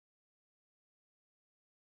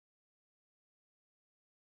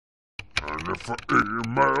if I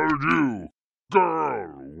emailed you?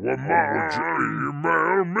 Girl, woman,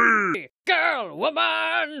 email me! Girl,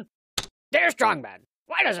 woman! Dear Strongbad,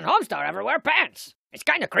 why doesn't Homestar ever wear pants? It's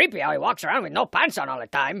kinda creepy how he walks around with no pants on all the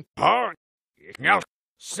time. Ik knelt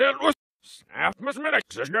silver snap mismiddag.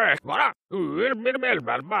 Bara,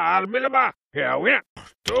 here we are.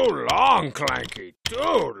 Too long, Clanky.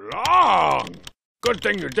 Too long. Good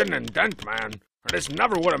thing you didn't indent, man. Or this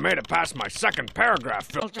never would have made it past my second paragraph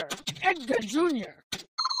filter. Edgar Jr.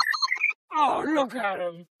 Oh, look at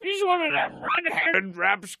him. He's one of them red-headed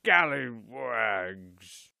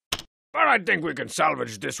rapscallywags. But I think we can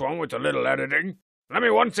salvage this one with a little editing. Let me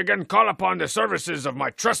once again call upon the services of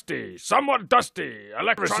my trusty, somewhat dusty,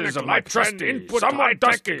 electronic light pen input, somewhat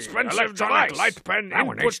dusty, expensive device. Light pen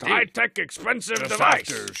input, high-tech, expensive device.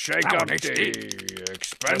 Shake up the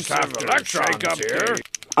expensive electrons here.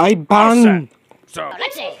 I ban. So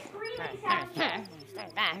let's see.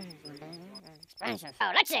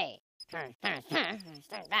 Oh, let's see.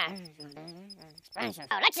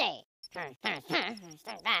 Oh, let's see.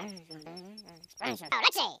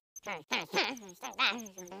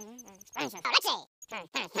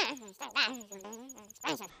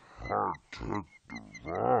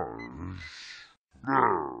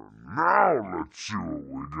 Now let's see what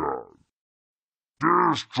we got.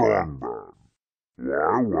 Dear Strongbad,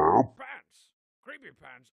 why wear pants? Creepy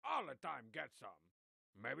pants all the time get some.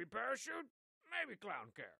 Maybe parachute, maybe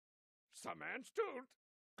clown care. Some ants too.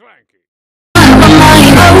 Clanky.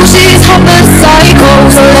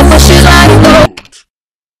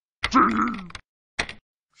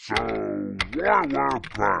 So, why wear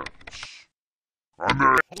pants?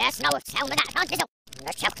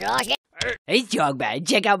 Hey, Strongbad,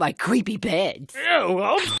 check out my creepy pants.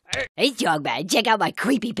 Hey, Strongbad, check out my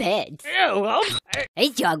creepy pants. Hey,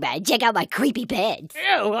 Strongbad, check out my creepy pants.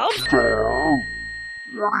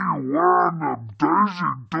 What are you wearing them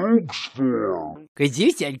Daisy Dukes for? 'Cause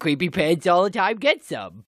you said creepy pants all the time. Get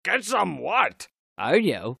some. Get some what? I don't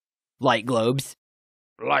know. Light globes.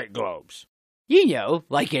 Light globes. You know,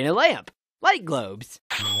 like in a lamp. Light globes.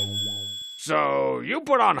 So, you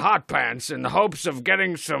put on hot pants in the hopes of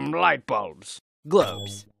getting some light bulbs.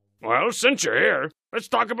 Globes. Well, since you're here, let's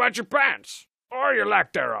talk about your pants. Or your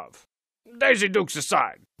lack thereof. Daisy Dukes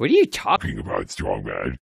aside. What are you talking About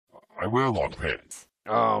Strongbad, I wear long pants.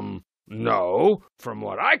 No. From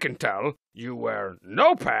what I can tell, you wear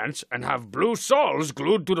no pants and have blue soles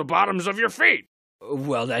glued to the bottoms of your feet.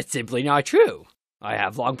 Well, that's simply not true. I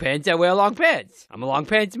have long pants, I wear long pants. I'm a long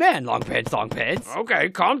pants man. Long pants, long pants. Okay,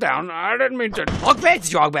 calm down. I didn't mean to... Long pants,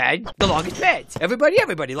 Strongbad. The longest pants. Everybody,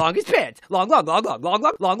 longest pants. Long pants.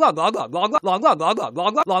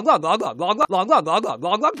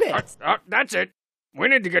 That's it. We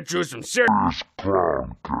need to get you some serious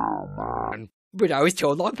clown care, man. But I was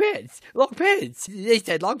told long pants. Long pants. They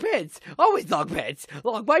said long pants. Always long pants.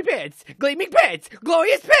 Long white pants. Gleaming pants.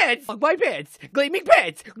 Glorious pants. Long white pants. Gleaming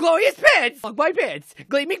pants. Glorious pants. Long white pants.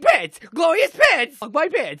 Gleaming pants. Glorious pants. Long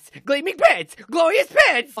white pants. Gleaming pants. Glorious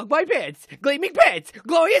pants. Long white pants. Gleaming pants.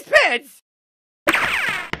 Glorious pants.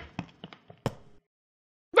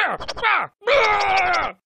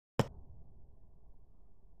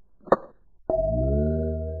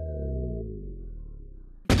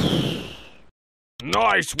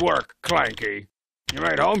 Nice work, Clanky. You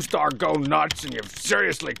made Homestar go nuts and you've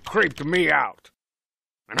seriously creeped me out.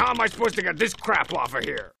 And how am I supposed to get this crap off of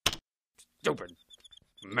here? Stupid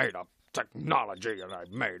made-up technology that I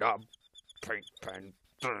made up. Paint pen.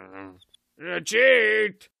 You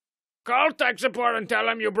cheat! Call tech support and tell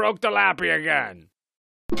them you broke the lappy again.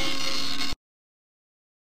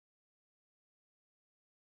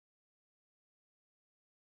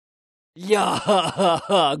 Young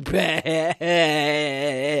pants.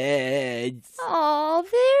 Oh,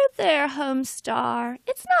 there, Homestar.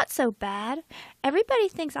 It's not so bad. Everybody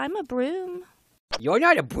thinks I'm a broom. You're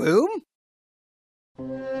not a broom?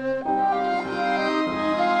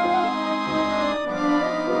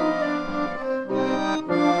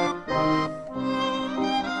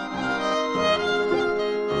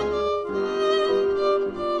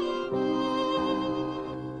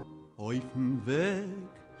 Auf'm Weg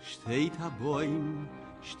steht a Bäum,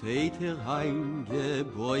 steht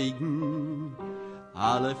reingebeugen.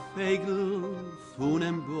 Alle Vögel von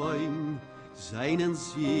dem Bäum seinen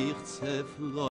sich zerflogen.